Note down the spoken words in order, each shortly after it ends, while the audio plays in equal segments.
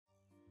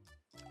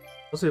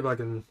Let's see if I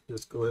can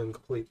just go ahead and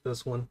complete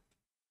this one.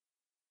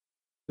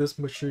 This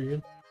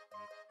machine.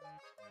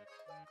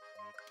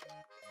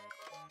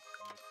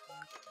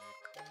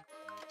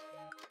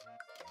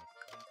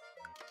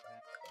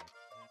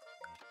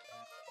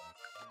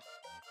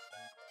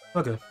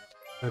 Okay,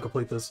 I'll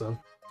complete this then.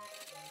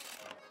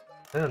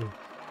 And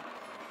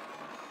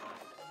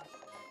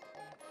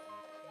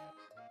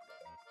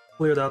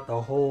cleared out the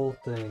whole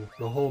thing,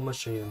 the whole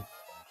machine.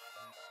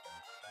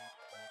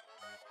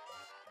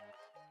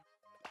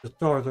 The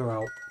stars are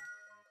out.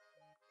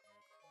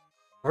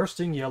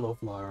 Bursting yellow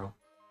flower.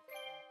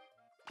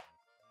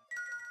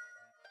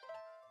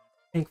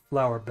 Pink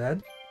flower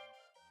bed.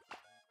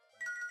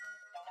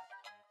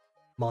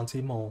 Monty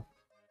Mole.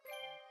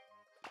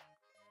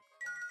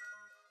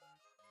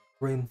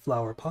 Green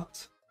flower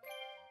pot.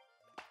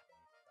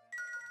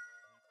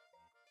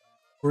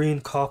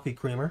 Green coffee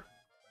creamer.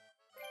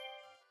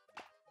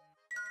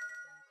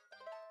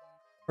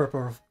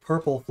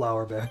 Purple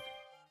flower bed.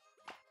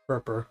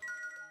 Purple.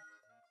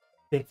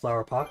 Pink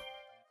flower pot.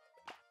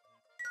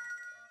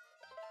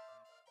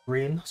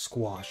 Green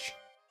squash.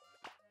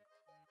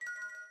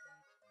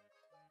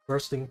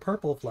 Bursting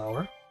purple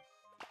flower.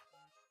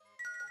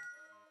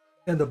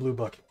 And the blue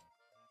bucket.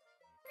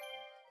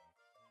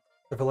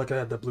 I feel like I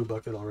had the blue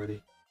bucket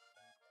already.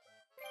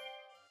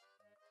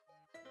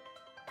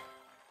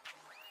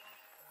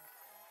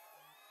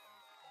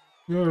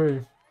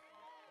 Yay.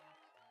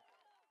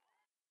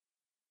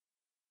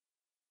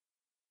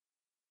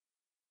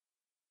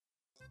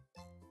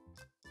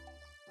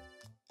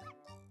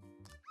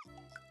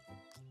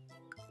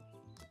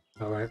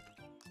 Alright.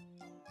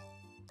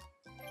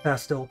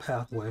 Pastel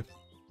Pathway.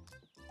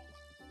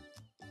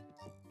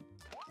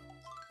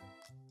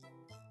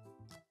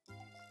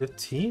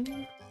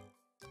 $15?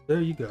 There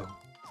you go.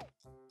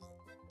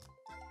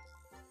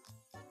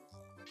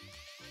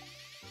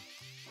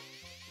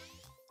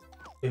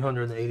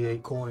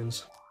 $888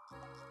 coins.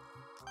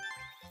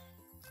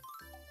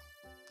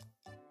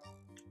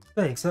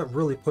 Thanks, that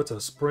really puts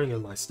a spring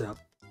in my step.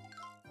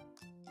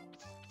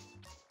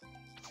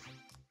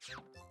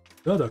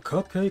 Is that a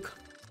cupcake?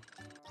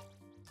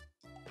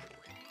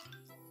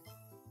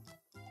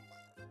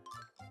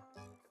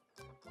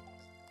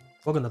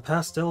 Welcome to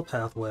Pastel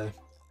Pathway.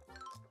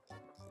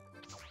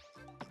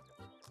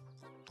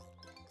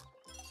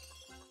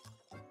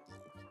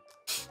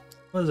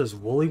 What is this,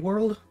 Woolly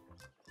World?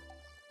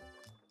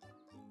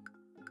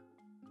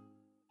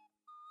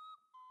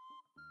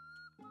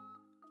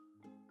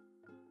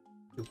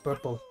 It's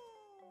purple.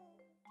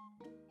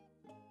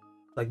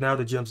 Like now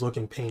the gym's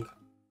looking pink.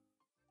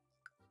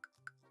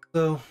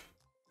 So,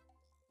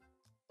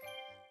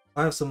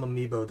 I have some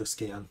Amiibo to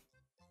scan.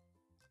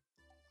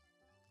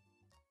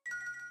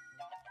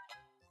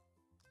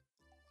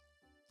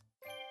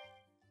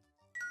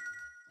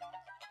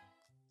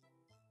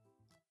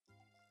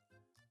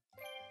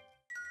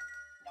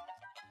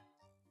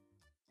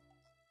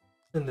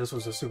 And this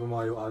was a Super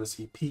Mario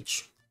Odyssey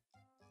Peach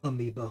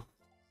Amiibo.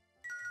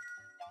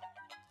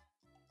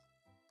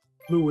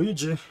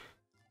 Luigi.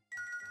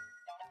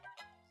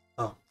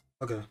 Oh,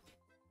 okay.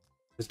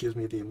 This gives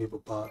me the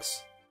Amiibo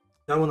box.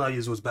 That one I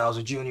used was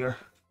Bowser Jr.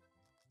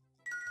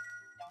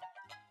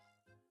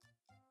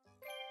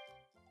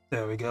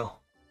 There we go.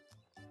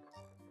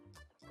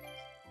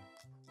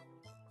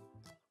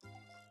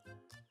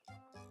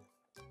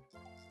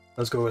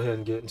 Let's go ahead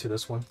and get into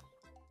this one.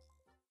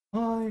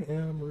 I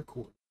am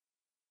recording.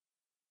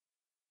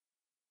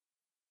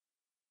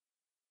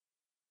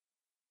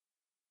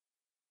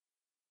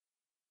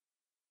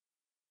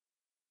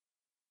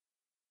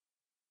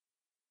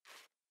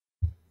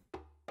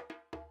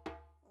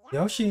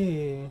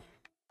 Yoshi!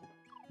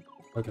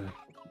 Okay.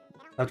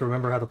 I have to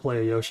remember how to play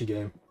a Yoshi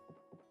game.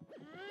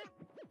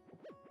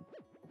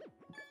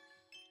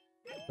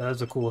 That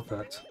is a cool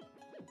effect.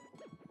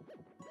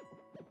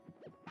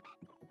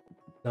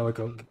 Now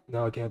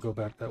I can't go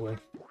back that way.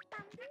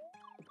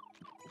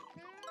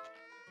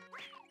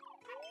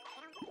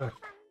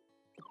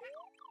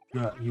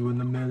 Got you in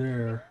the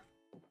midair.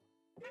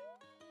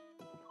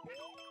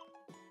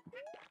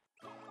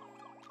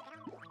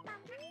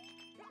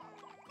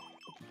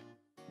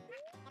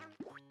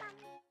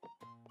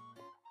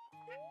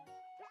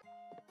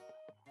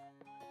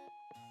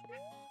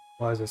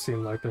 Why does it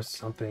seem like there's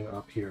something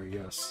up here?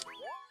 Yes.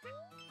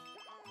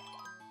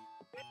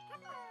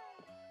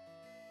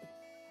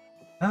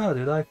 How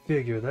did I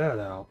figure that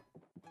out?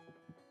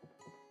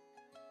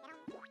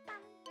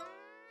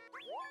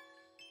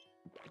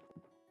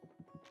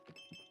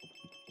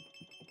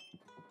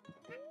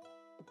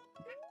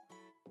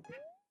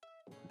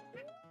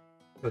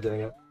 Oh,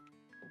 dang it.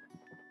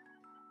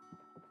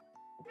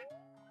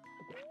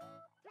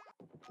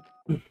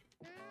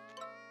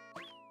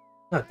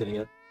 God dang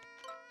it.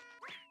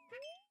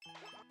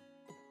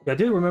 Yeah, I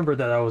did remember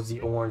that I was the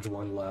orange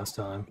one last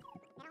time.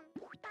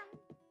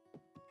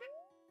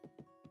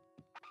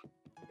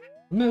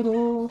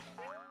 Middle!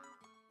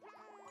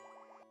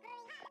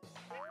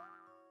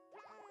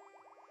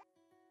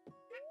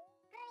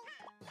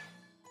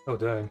 Oh,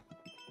 dang.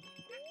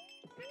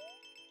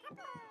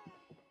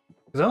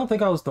 Because I don't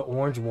think I was the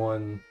orange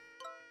one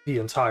the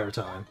entire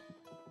time.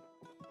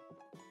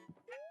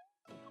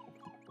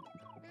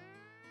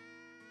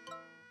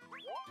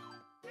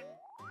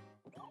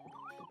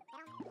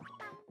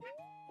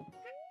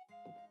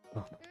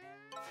 Oh.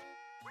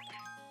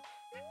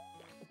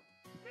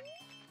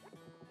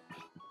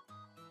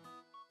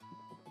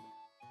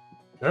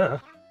 Yeah.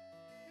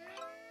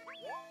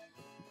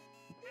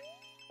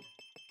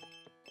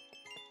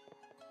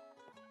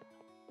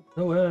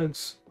 No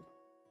eggs.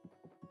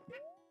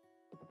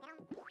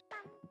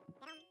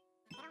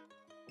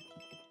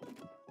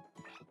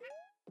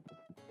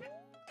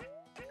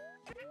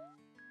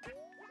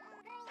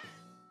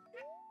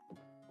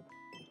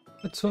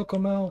 I took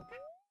them out.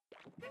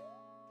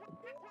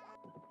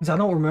 Because I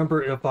don't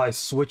remember if I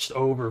switched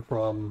over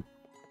from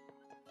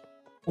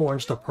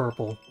orange to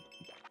purple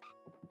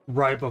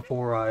right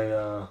before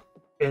I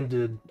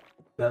ended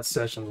that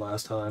session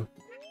last time.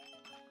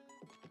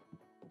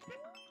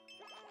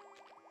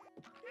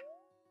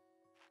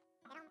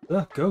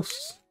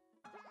 Ghosts.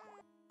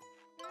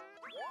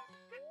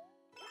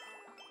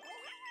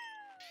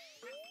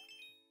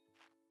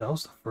 That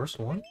was the first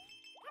one?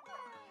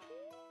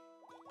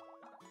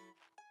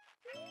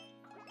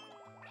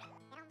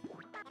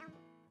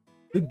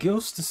 The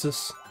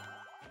ghostesses.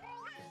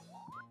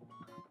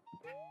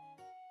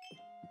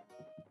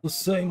 The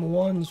same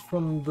ones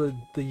from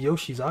the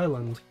Yoshi's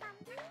Island.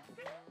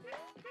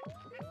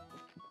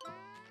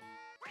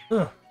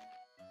 Huh.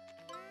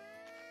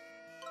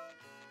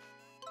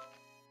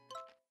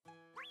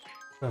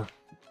 Huh.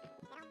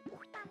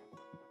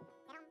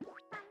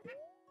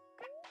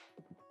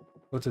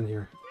 What's in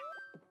here?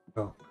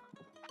 Oh.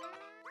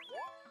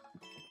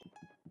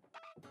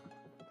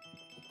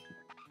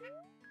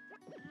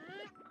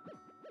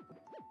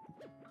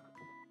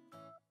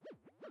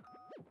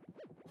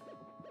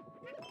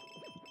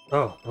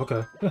 Oh,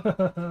 okay.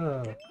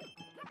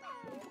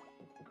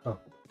 Oh.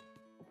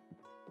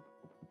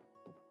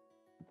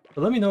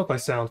 But let me know if I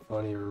sound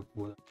funny or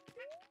what.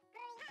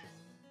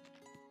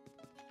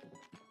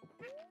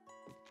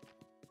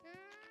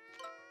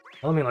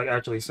 I don't mean like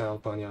actually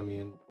sound funny, I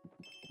mean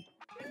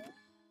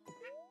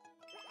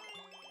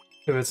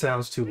if it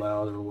sounds too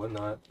loud or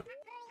whatnot.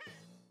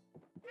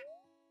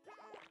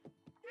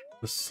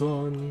 The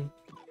sun,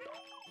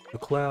 the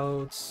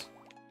clouds,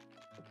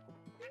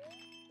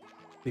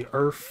 the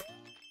earth.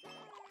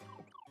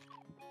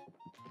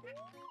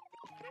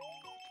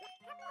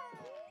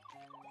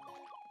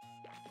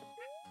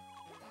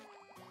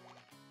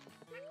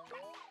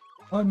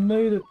 I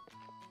made it!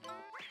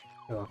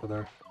 Get off of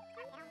there.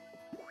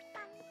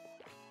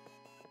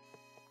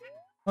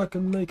 I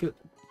can make it.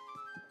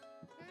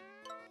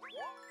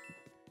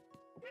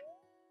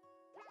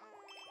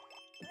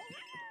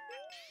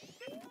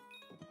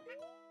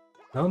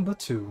 Number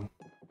 2.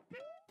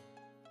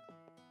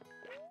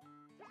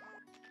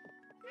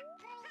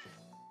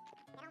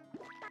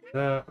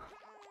 That.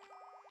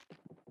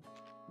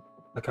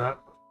 I can't.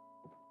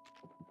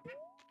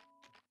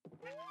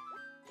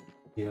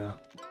 Yeah.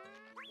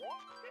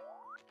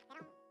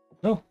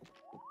 No.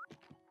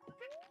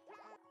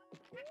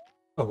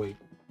 Oh, wait.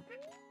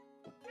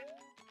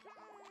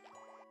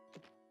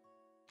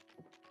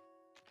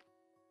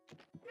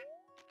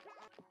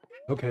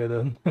 Okay,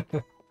 then.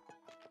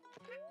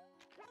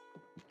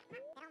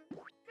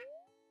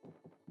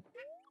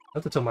 I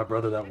have to tell my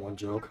brother that one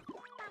joke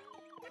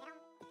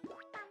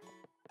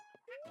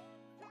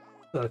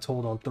that I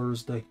told on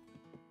Thursday.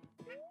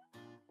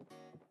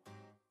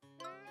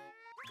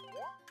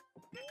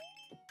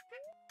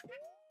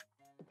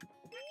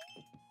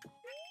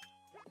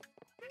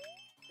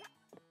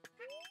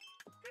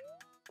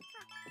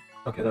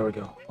 Okay, there we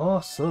go.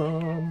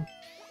 Awesome!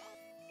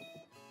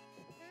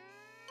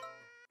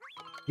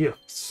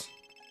 Gifts.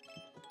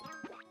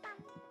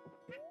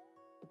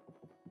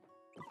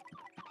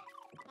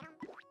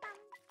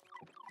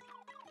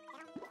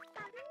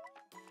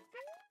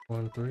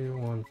 One three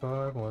one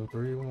five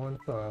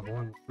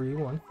 1315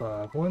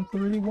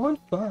 1315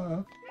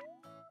 1315.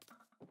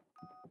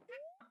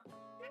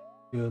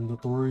 Getting the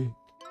 3.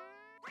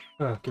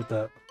 Ah, get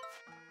that.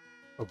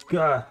 Oh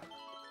god!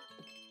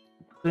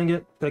 Dang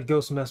it! That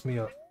ghost messed me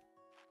up.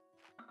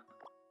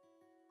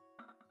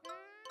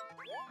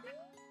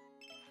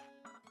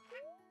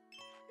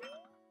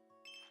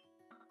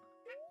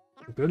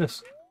 Oh,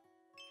 goodness.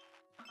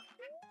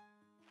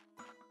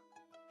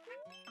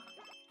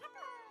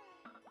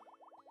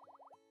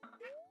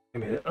 I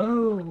made it.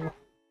 Oh!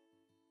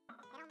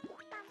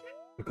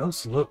 The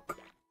ghosts look...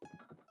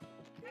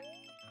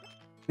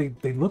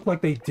 They look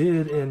like they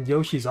did in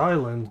Yoshi's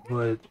Island,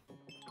 but...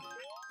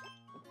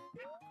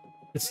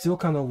 it still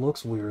kind of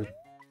looks weird.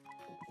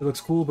 It looks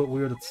cool, but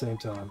weird at the same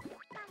time.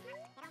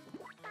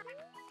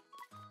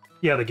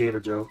 Yeah, the gator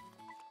joke.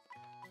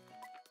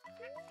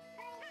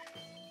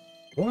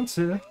 Once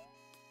here.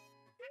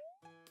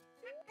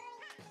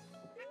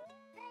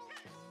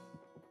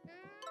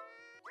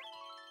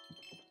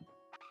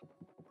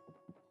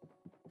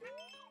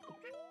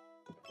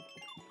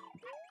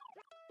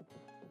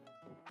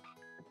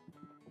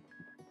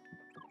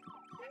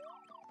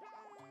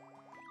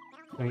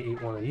 Let me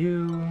eat one of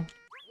you.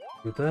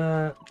 Do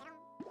that.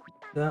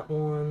 That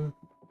one.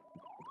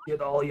 Get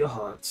all your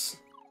hearts.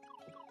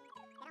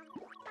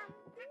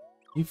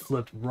 You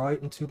flipped right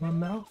into my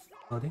mouth,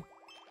 buddy.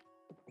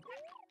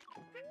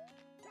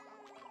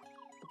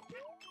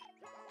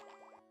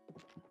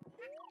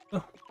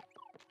 Oh.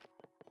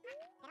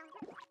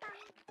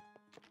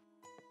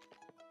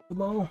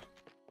 Come on.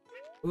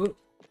 Oh.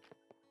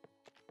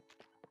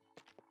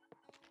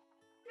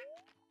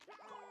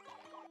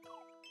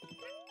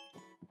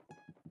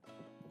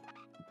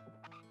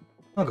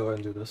 I'll go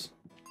ahead and do this.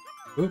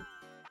 Oop.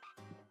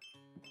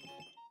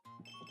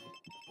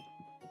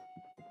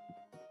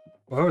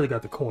 Well, I already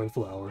got the coin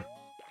flower.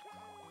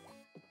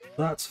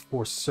 That's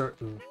for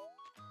certain.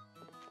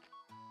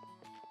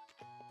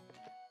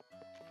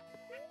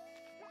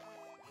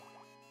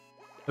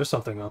 There's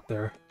something up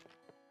there.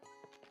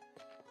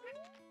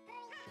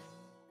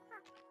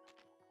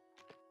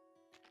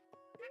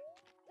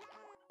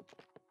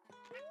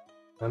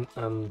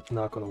 I'm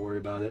not gonna worry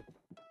about it.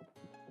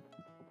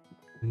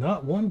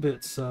 Not one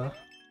bit, sir.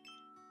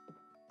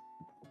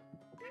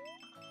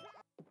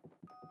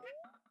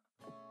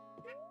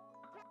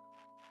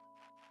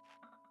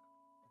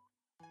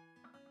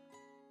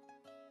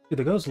 Dude,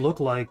 the ghosts look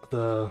like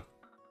the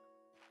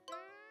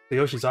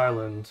Yoshi's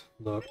Island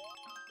look,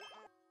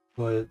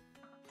 but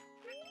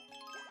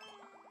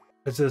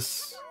it's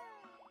just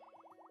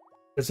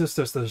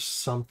there's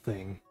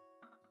something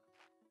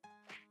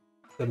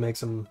that makes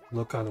them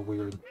look kind of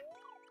weird.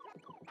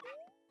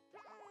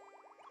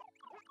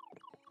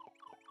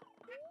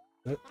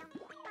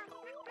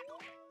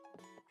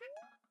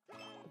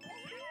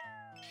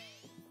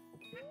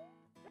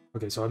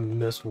 Okay, so I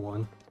missed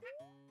one.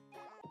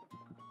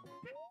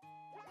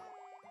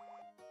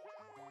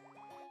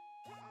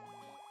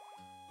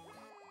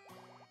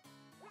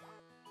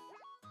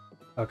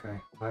 Okay,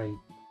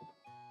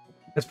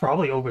 it's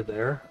probably over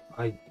there.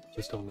 I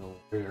just don't know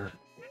where.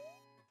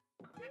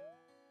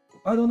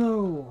 I don't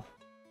know.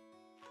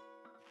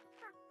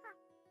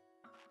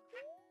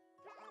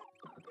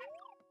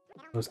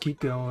 Let's keep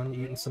going,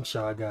 eating some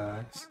Shy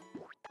Guys.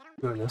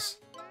 Goodness.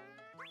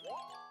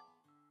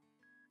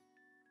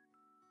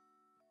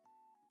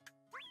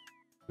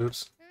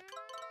 Oops.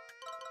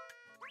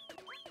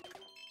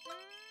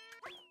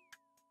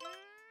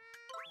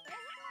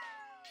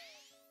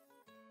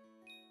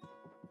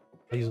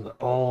 I used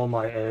all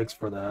my eggs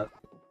for that.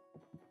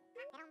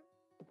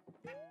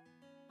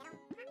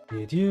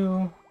 Need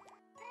you.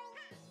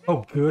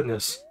 Oh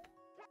goodness.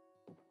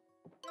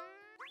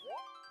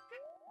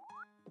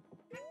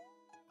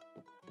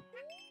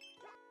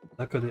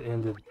 That could have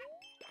ended.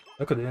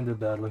 That could have ended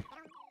badly.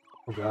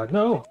 Oh god,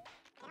 no!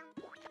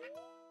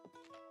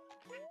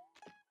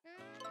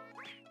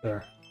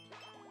 There.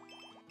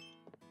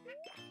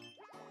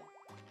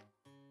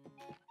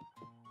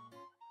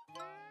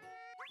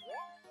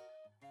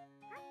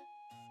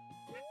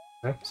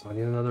 Okay, so I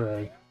need another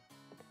egg.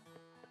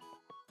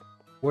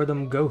 Where are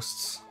them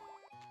ghosts?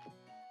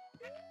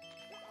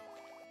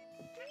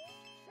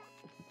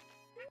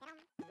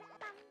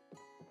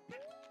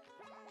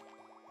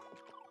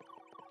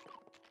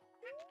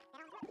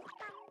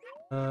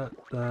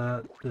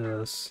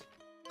 This.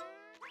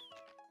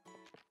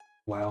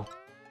 Wow.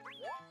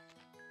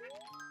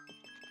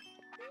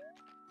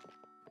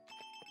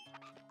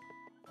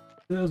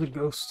 There's a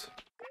ghost.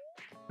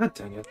 God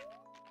dang it.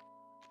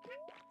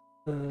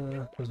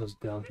 This was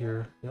down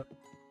here. Yep.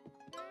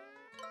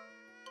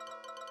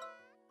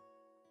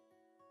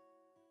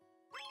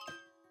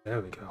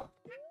 There we go.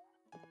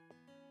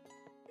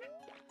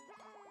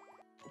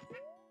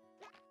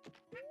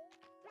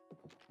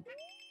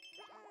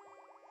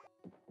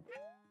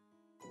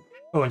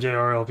 Oh, and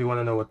JRL, if you want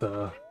to know what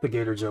the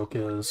gator joke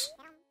is.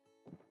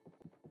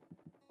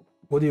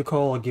 What do you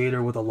call a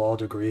gator with a law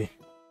degree?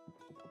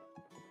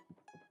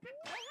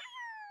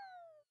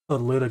 A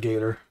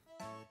litigator.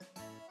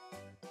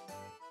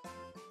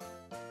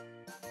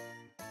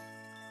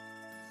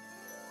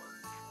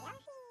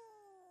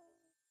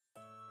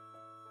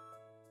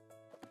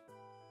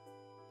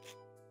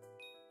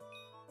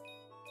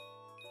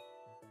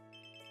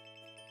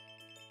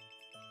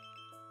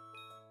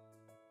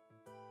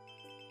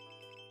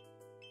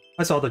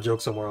 I saw the joke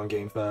somewhere on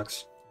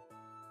GameFAQs.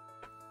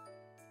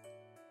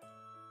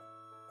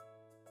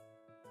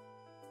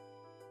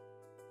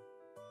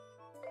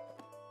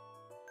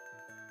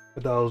 I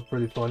thought it was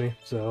pretty funny,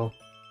 so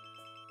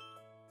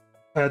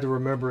I had to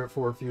remember it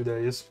for a few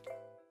days.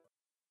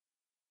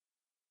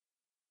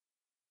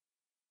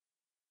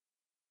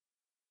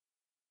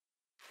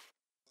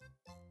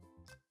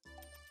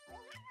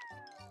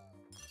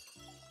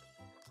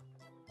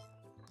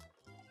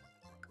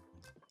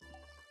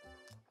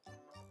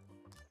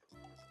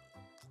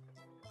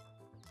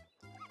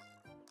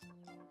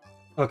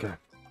 Okay,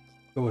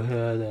 go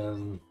ahead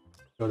and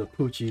go to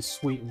Poochie's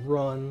Sweet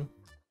Run.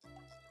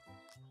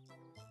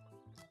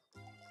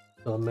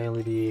 It'll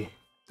mainly be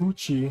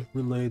Poochie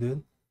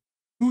related.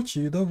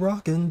 Poochie the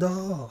rockin'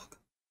 dog.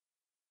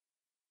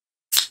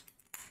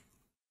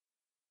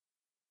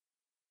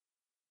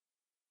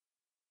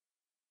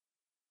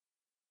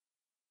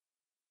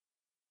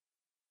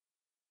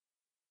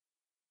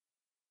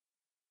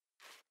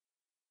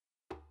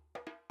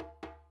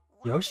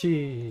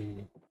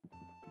 Yoshi!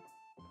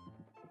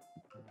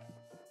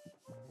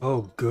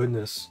 Oh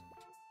goodness.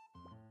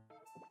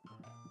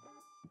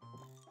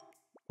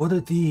 What are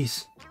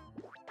these?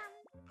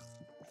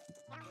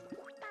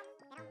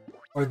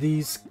 Are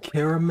these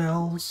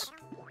caramels?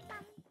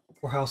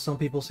 Or how some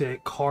people say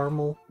it,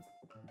 caramel?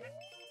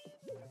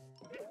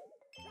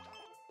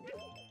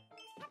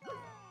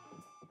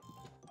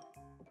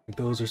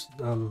 Those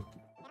are,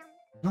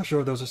 not sure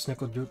if those are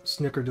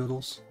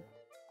snickerdoodles.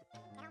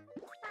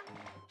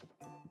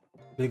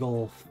 Big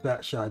ol'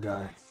 fat shy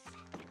guy.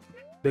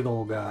 Big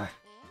ol' guy.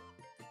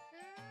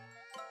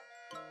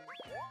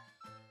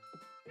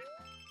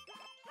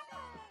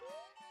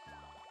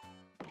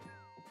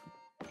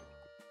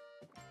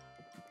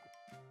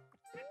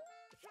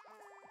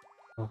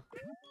 Oh.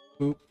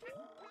 Oop.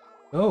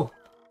 Oh!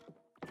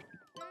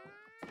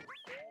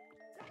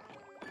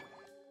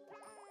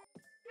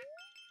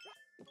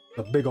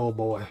 A big old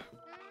boy.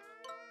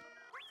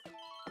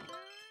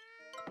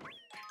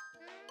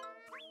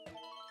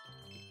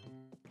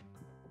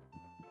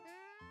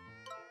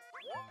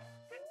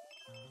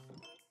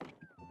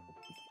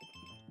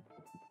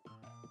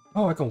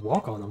 Oh, I can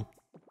walk on them.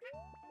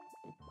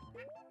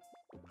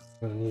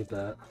 I'm gonna need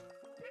that.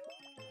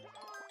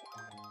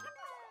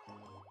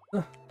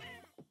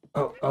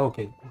 Oh,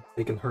 okay.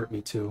 They can hurt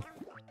me too.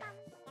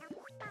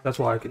 That's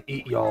why I can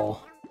eat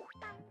y'all.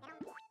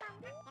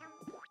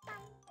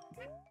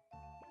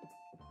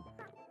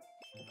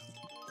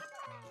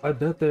 I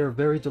bet they're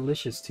very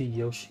delicious to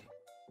Yoshi.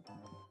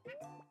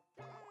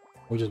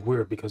 Which is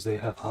weird because they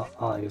have hot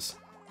eyes.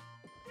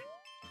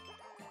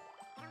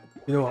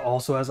 You know what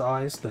also has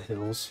eyes? The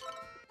hills.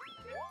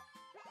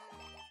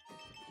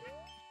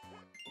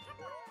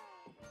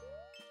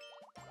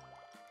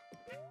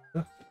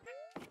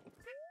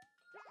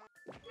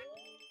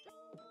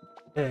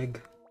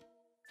 Egg.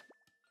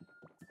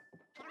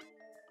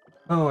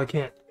 Oh, I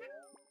can't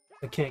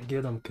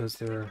get them because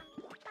they're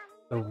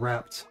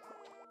wrapped.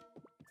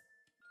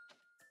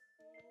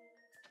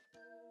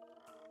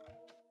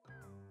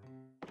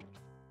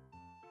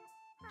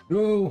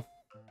 Go!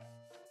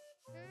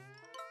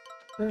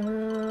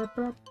 Are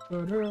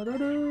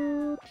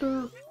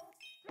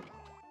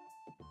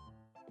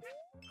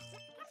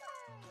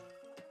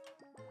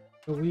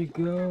we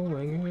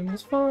going in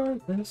this far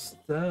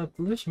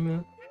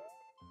establishment?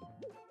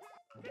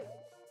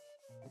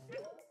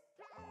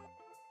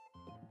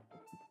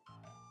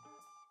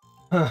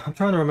 I'm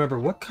trying to remember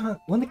what kind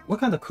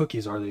of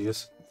cookies are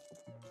these?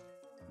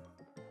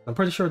 I'm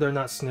pretty sure they're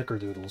not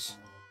snickerdoodles.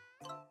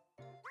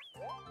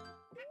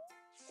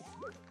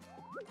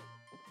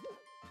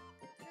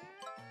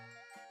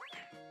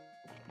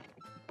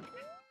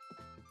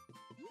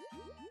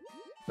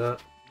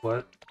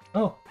 What?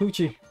 Oh,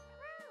 Poochie.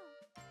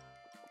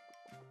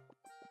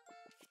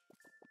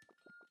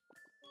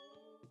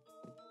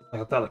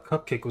 I thought a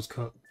cupcake was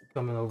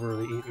coming over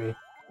to eat me.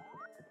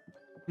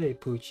 Hey,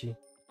 Poochie.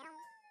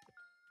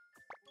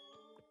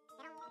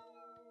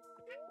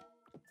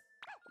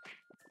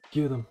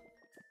 Get him.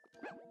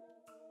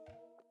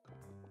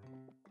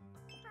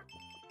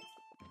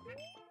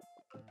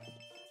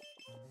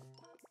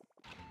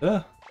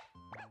 Ah.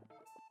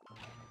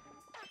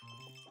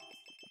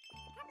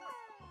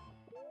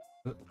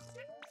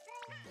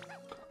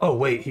 Oh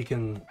wait, he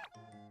can.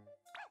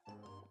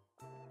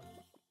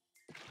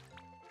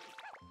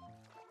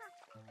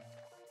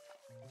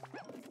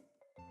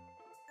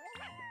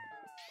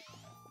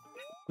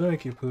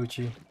 Thank you,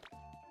 Poochie.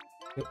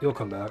 You'll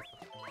come back.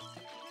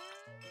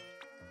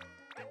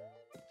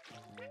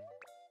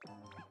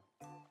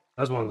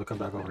 I just wanted to come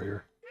back over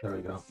here. There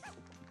we go.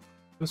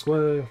 This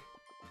way.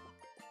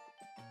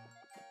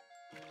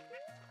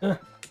 Eh.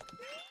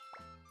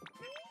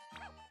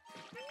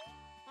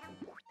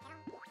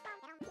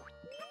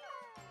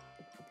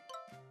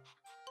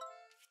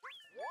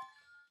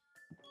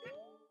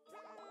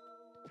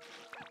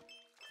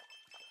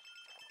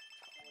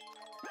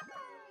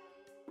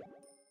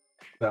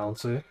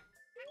 Bouncy.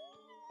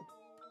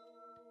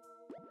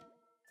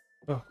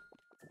 Oh.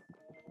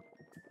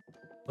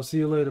 I'll see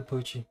you later,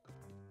 Poochie.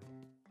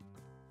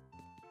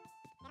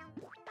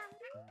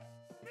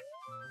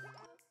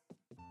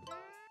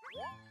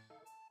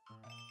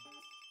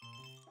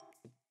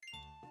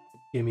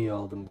 Give me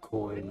all them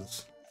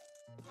coins.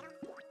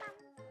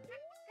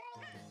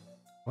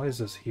 Why is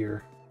this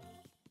here?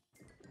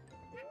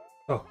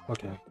 Oh,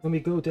 okay. Let me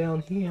go down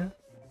here.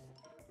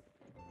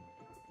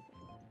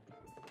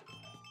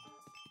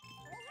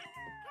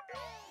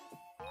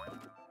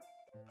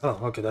 Oh,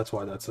 okay, that's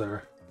why that's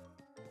there.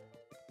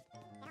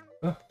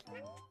 Oh.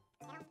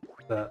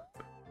 That.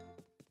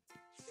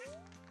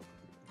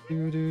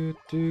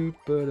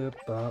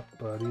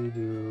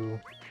 Do-do-do-ba-da-ba-ba-dee-doo.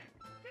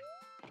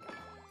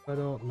 I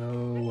don't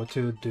know what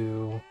to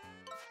do.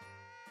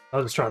 I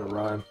was just trying to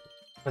rhyme.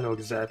 I know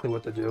exactly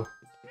what to do.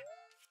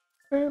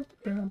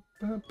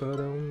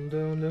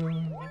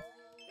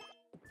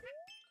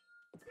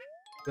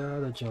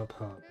 Gotta jump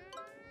hop.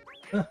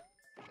 Ah.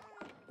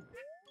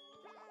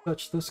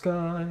 Touch the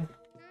sky.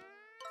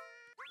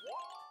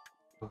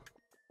 Oh,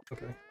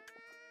 okay.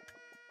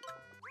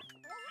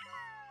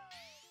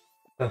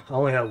 I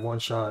only had one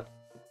shot.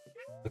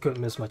 I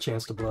couldn't miss my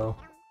chance to blow.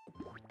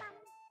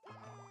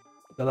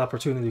 That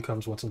opportunity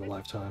comes once in a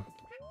lifetime.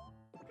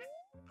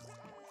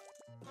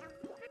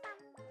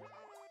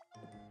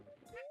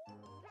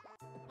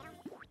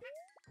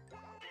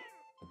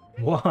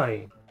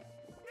 Why?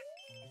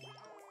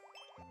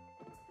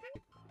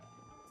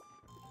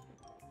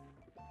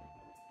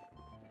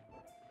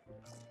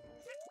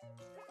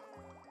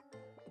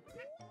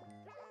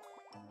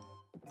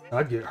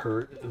 I'd get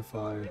hurt if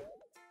I...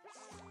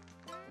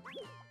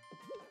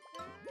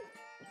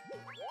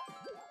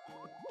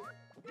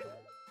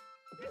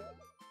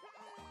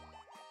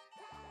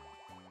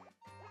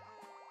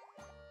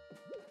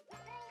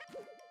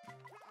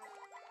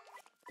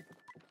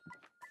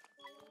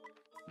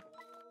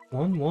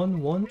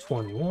 One,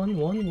 20, 20,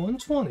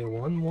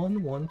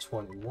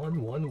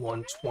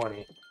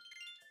 20.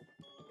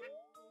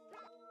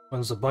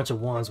 There's a bunch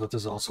of ones, but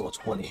there's also a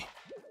 20.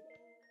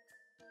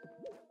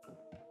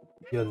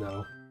 Yeah,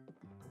 no.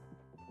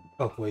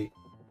 Oh, wait.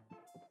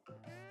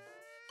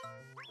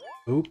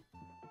 Oop.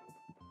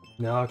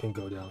 Now I can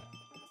go down.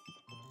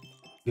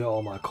 Get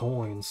all my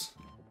coins.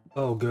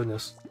 Oh,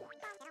 goodness.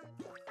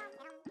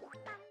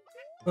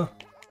 Huh.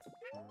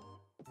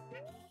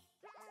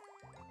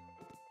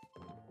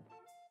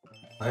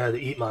 I had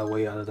to eat my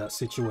way out of that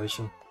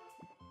situation.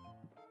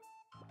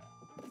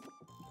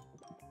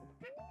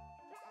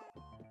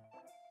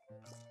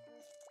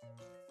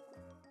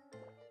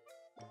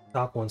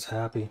 Top one's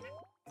happy.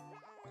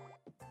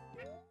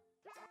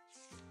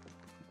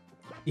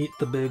 Eat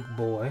the big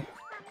boy.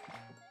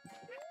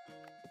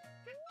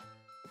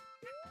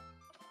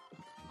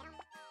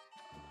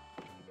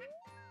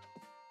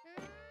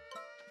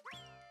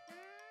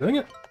 Dang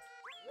it!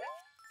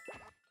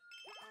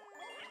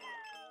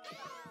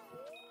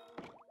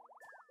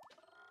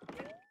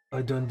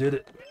 I done did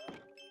it.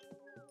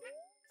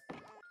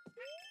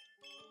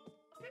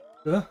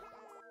 Look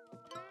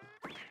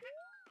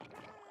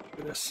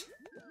at this.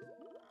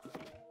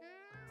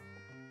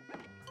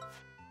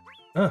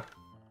 Huh.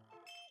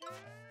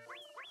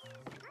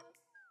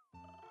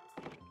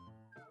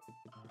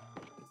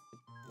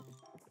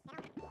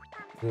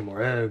 Need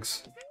more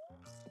eggs.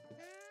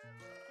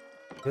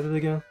 Get it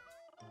again?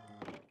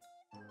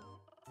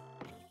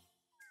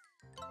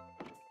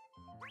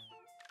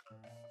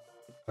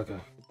 Okay.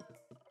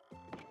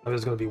 I'm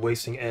just gonna be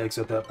wasting eggs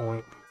at that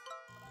point.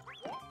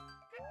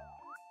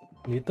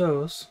 Need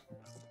those.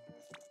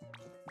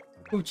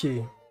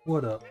 Poochie,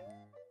 what up?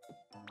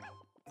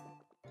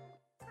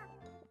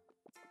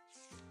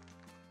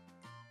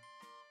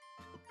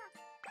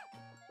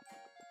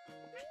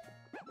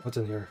 What's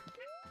in here?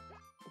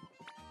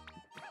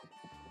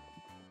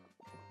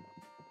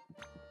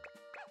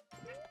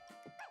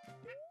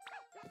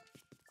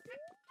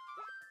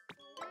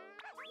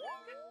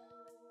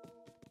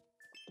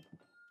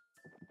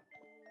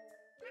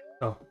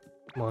 Oh,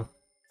 come on.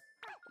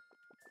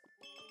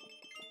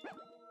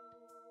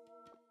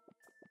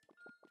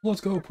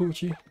 Let's go,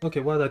 Poochie.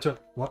 Okay, why did I turn?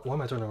 Why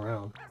am I turning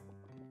around?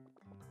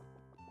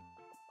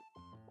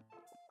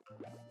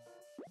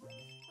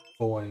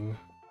 Boing.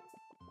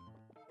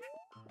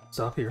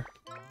 Stop here.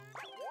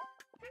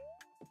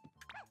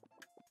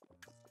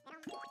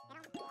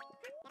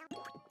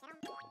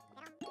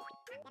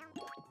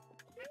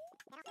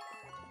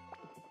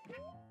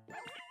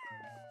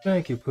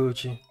 Thank you,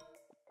 Poochie.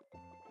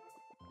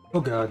 Oh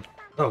god.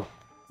 Oh.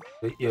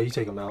 Yeah, you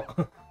take him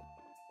out.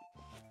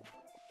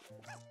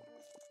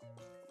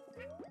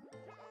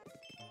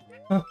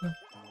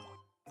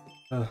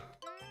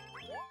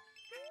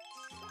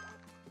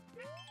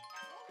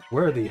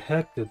 Where the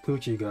heck did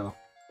Poochie go?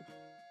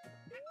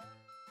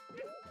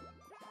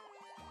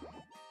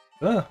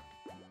 Ah!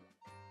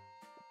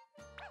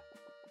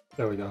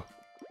 There we go.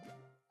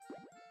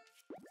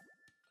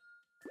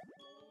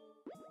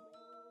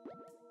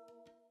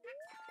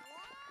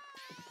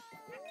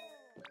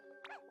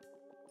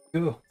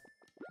 Ooh.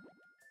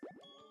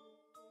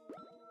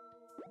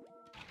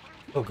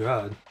 Oh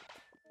god.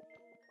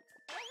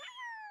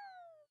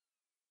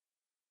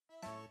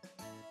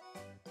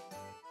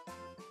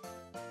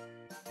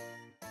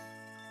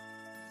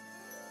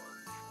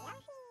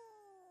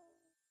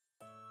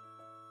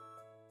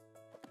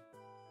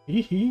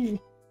 Hee hee.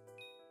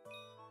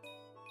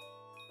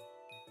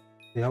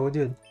 Yeah, we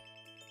did.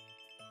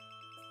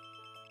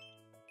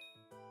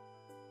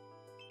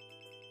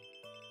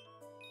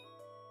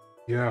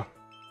 Yeah.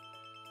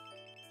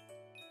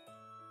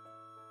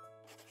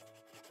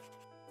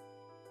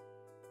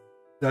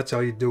 That's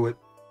how you do it.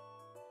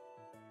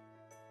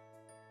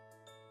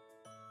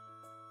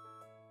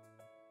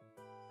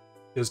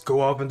 Just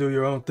go off and do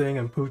your own thing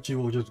and Poochie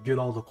will just get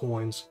all the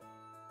coins.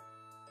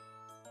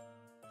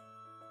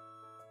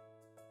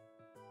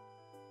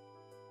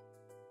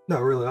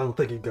 Not really, I don't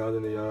think he got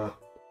any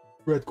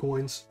red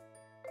coins.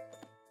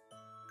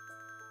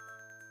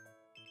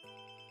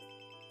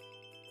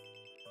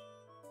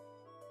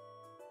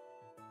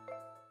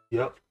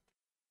 Yep.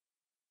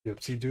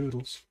 Yipsy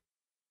doodles.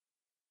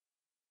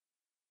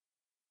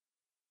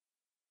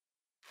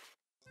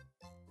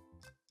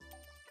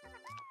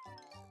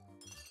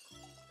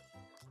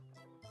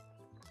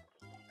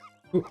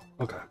 Ooh,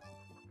 okay.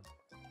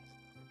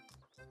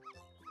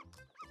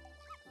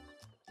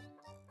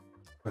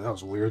 Wait, that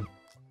was weird.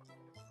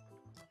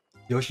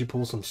 Yoshi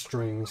pulled some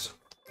strings.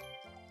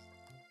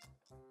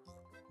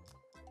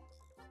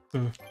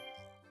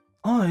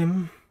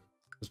 I'm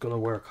just gonna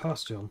wear a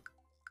costume.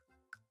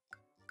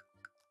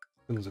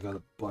 Since I got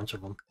a bunch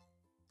of them.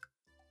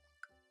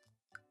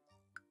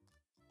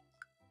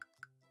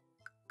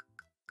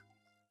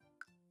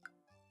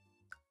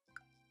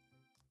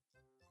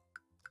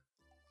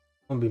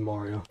 I'm gonna be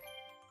Mario.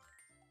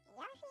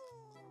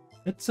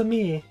 It's a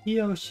me,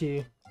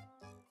 Yoshi.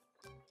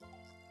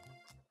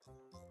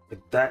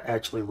 Like, that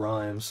actually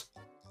rhymes.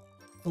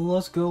 Well,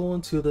 let's go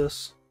into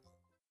this.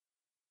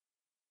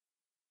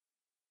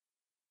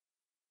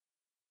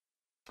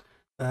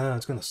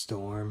 It's gonna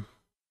storm.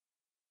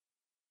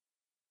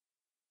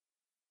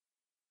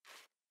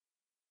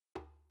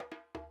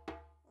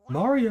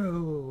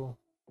 Mario!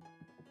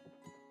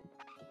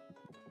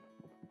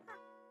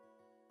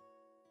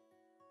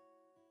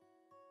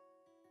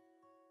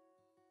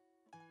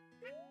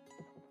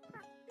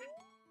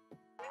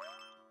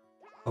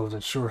 I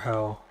wasn't sure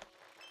how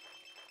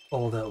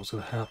all that was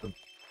gonna happen.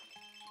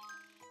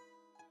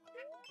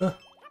 I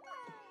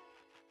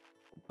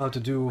have to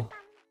do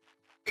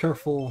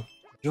careful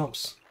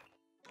jumps.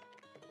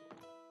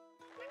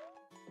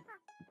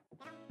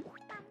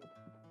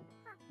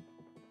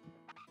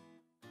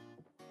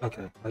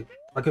 Okay,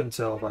 I couldn't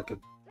tell if I could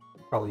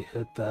probably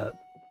hit that.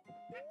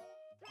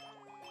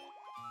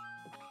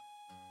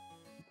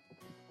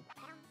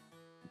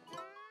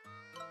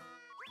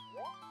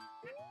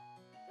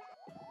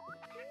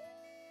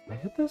 Can I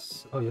hit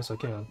this? Oh yes I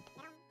can.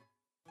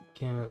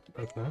 Can't,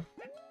 okay.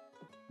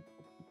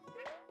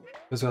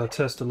 Just gotta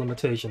test the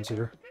limitations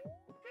here.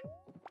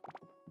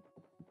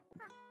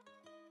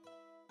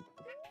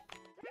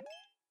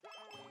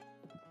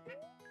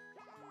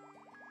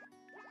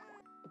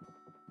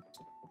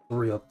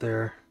 Three up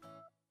there.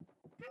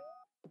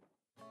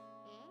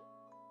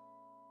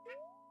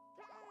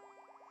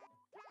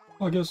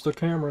 Well, I guess the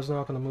camera's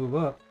not gonna move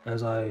up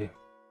as I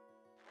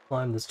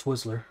climb this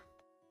Twizzler.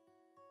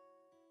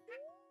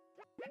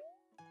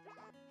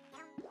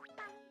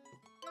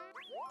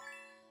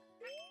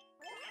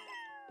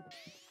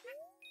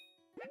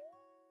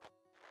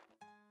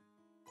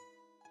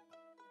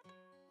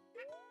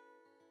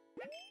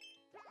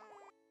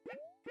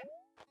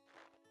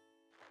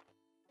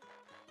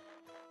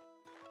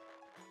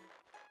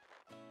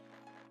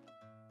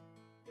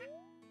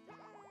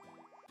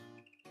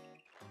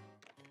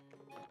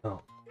 Oh.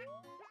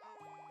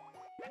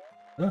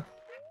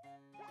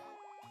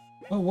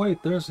 Oh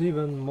wait, there's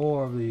even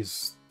more of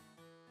these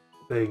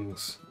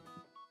things.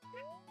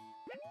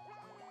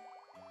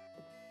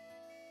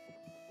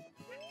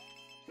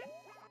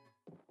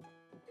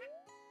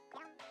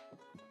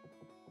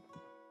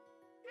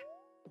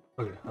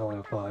 Okay, I only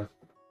have 5.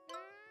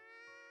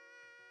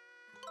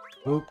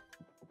 Oop.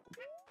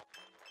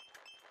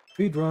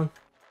 Speed run.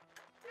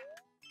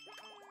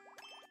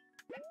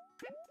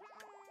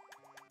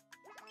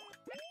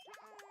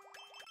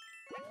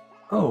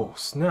 Oh,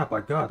 snap, I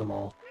got them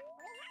all.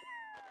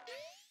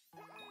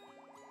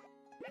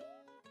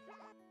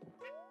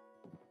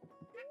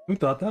 Who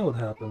thought that would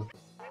happen?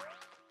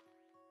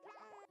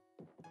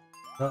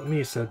 Not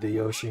me, said the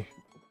Yoshi.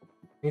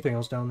 Anything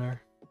else down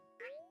there?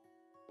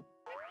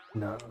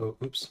 No, oh,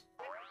 oops.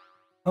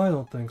 I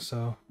don't think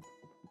so.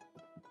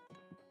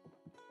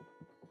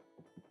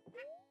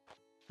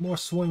 More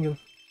swinging.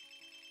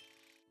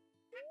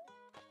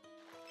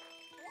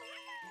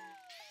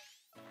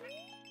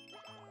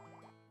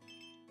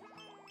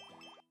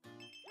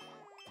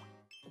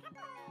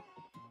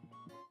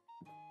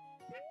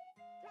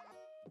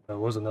 That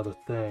was another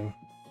thing.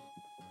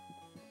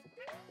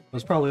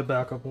 There's probably a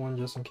backup one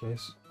just in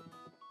case.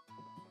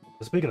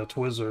 But speaking of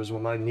Twizzlers,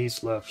 when my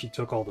niece left, she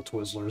took all the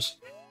Twizzlers.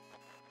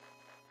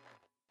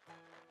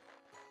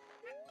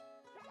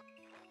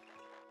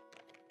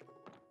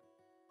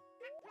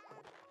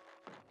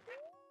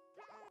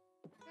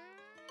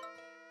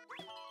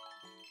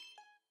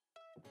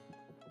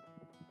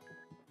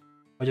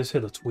 I just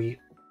hit a tweet.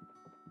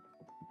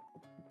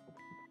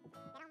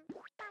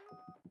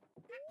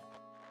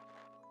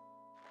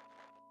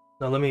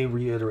 Now let me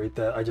reiterate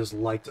that, I just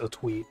liked a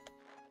tweet.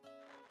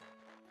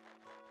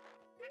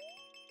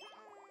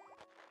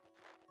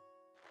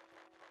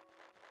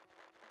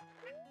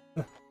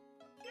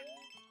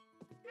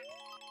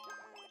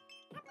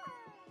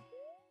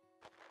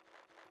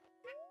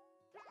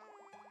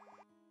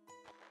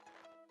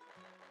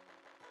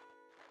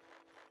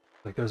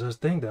 Like there's this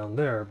thing down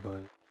there,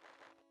 but...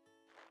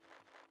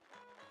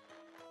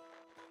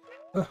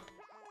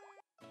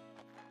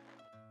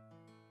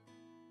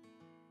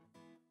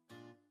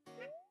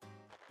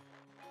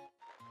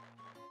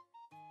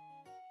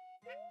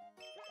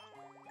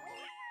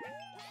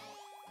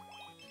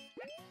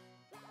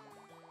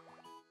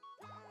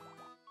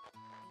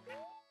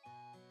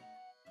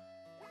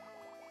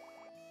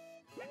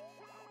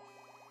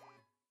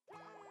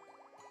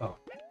 Oh,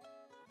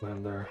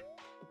 land there.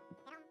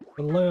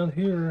 And land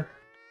here.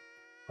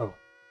 Oh,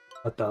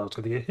 I thought I was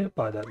gonna get hit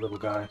by that little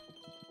guy.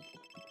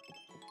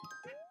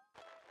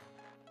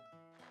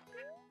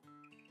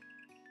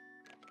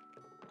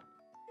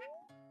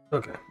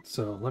 Okay,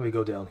 so let me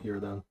go down here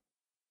then.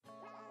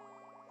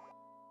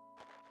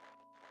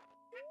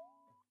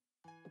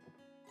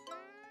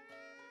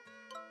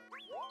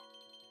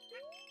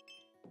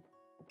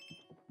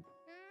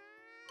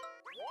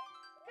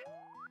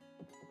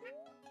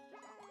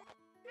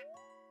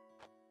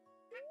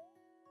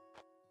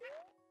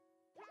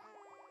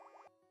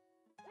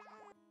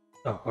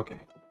 Oh, okay.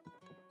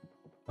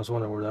 I was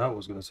wondering where that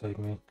was going to take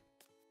me.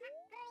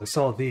 I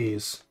saw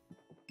these.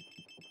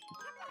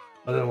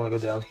 I didn't want to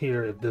go down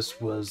here if this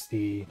was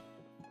the...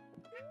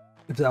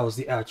 if that was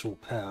the actual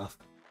path.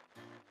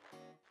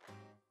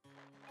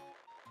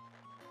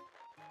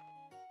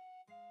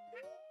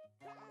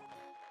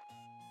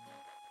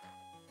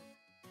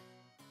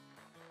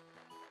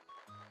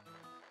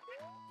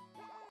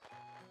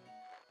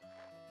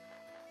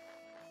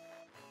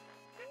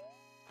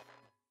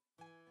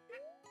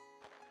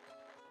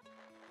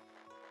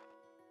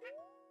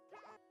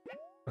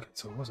 Okay,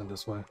 so it wasn't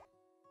this way.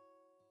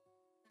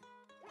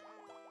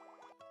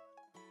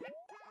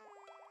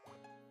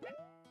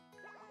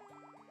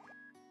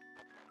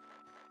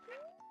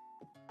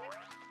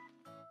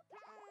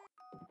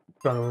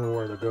 Trying to remember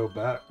where to go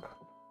back.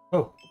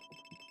 Oh,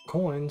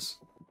 coins.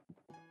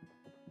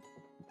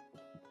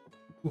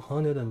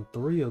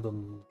 203 of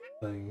them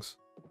things.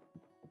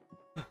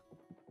 I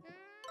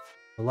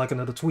like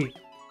another tweet.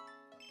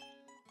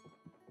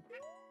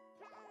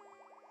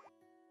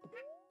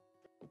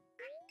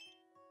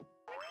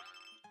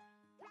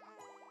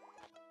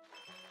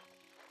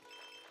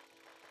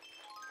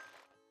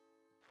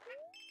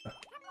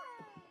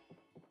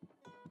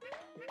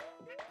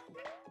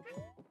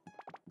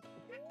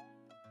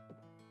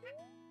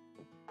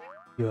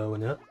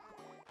 Going up,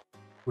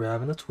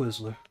 grabbing a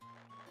Twizzler.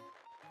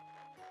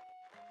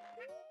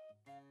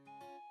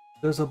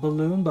 There's a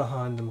balloon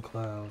behind them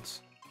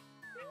clouds.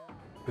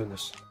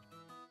 Goodness.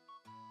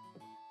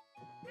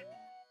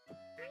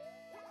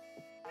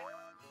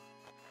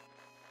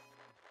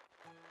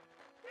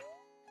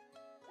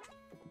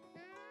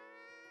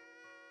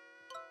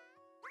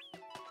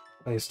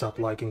 I need to stop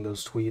liking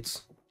those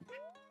tweets.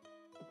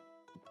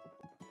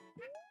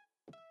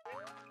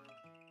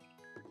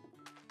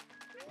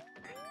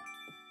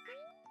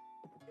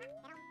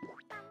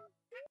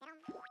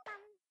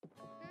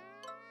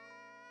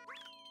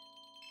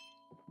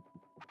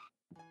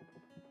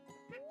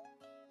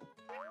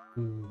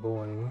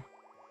 Boing.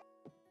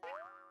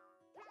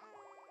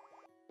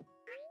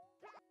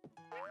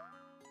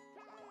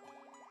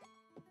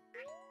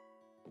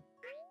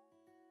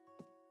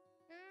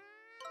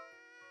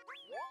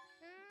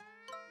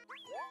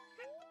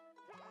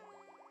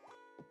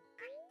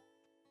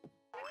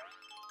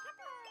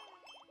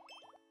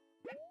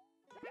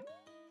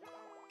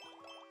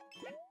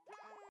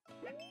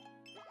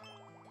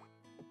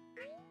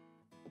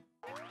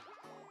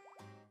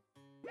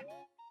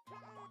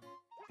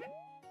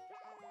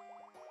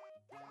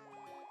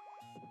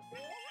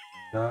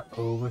 Got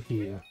over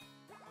here.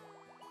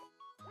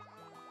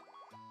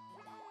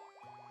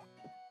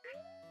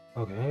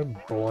 Okay,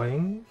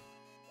 boing.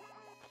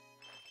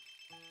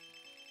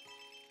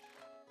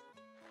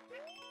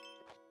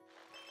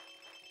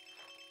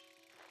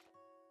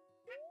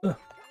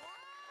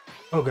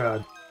 Oh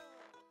god.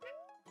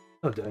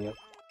 Oh dang it.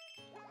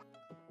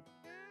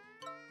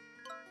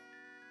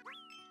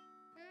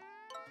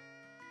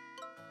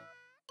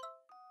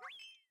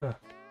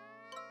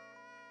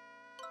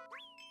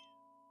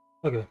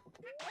 Okay.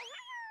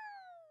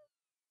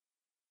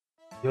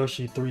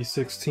 Yoshi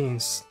 316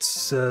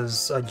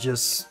 says I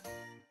just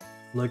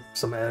licked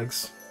some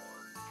eggs.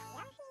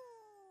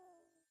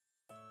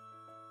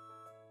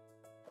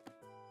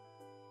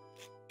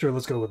 Sure,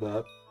 let's go with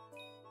that.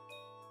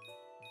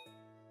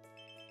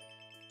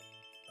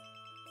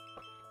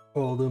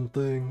 All them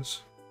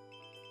things.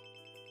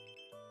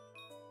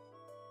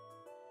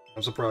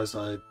 I'm surprised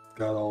I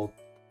got all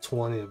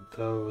 20 of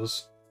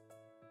those.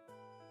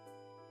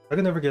 I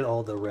can never get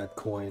all the red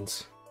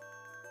coins,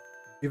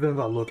 even if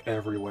I look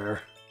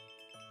everywhere.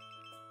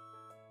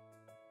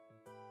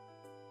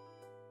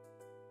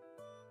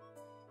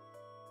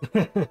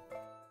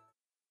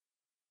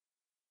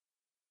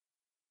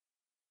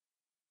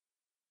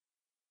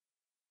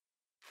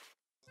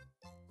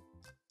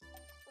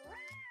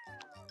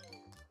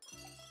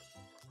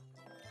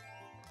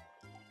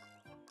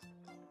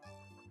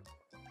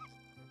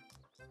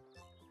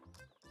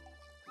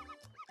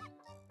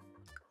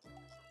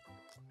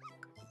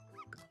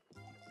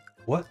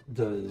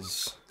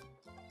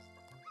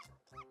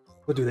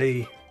 What do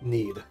they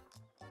need?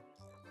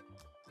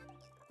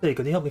 Hey,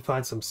 could you help me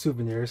find some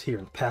souvenirs here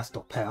in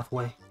Pastel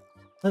Pathway?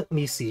 Let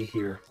me see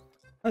here.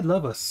 I'd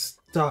love a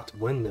stocked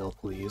windmill,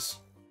 please.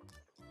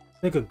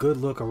 Take a good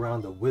look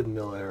around the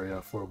windmill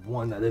area for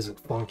one that isn't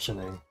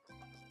functioning.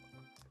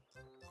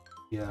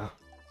 Yeah.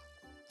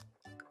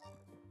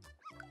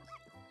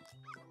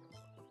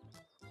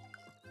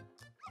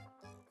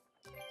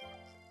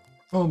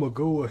 I'ma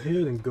go ahead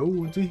and go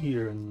into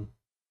here and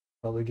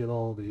Probably get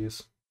all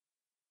these.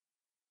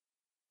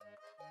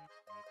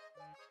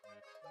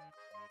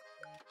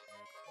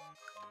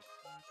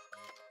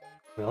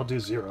 Wait, I'll do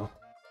 0.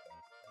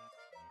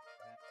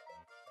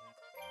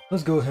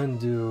 Let's go ahead and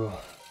do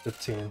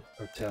 15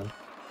 or 10.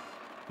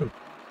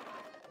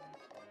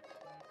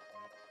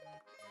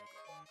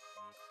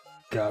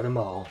 Got them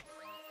all.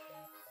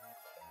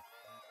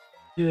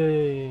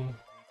 Yay!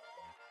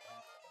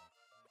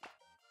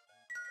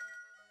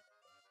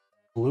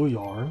 Blue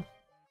yarn.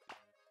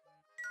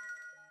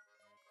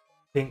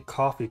 Pink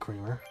coffee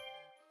creamer.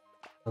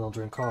 I don't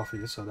drink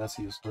coffee, so that's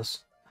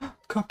useless.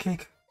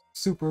 Cupcake!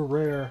 Super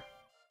rare.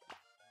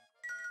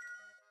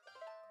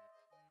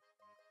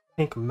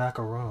 Pink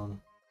macaron.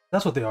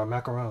 That's what they are,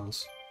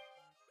 macarons.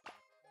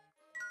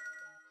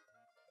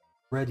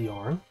 Red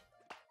yarn.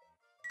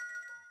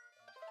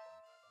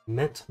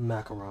 Mint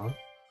macaron.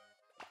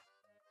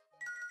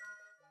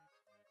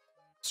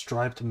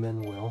 Striped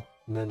minwill.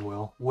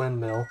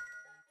 Windmill.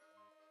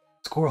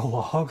 Squirrel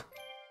log.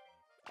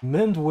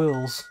 Mend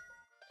wills.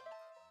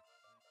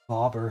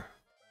 Bobber.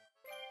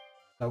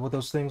 Is that what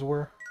those things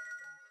were?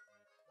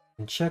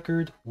 And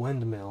checkered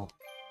windmill.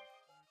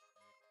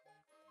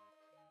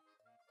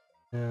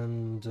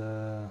 And,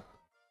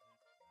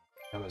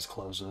 let's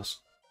close this.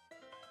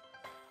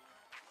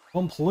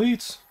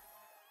 Complete!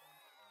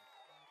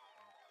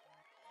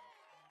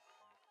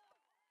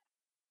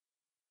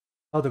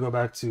 I'll have to go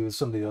back to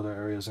some of the other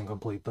areas and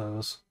complete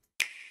those.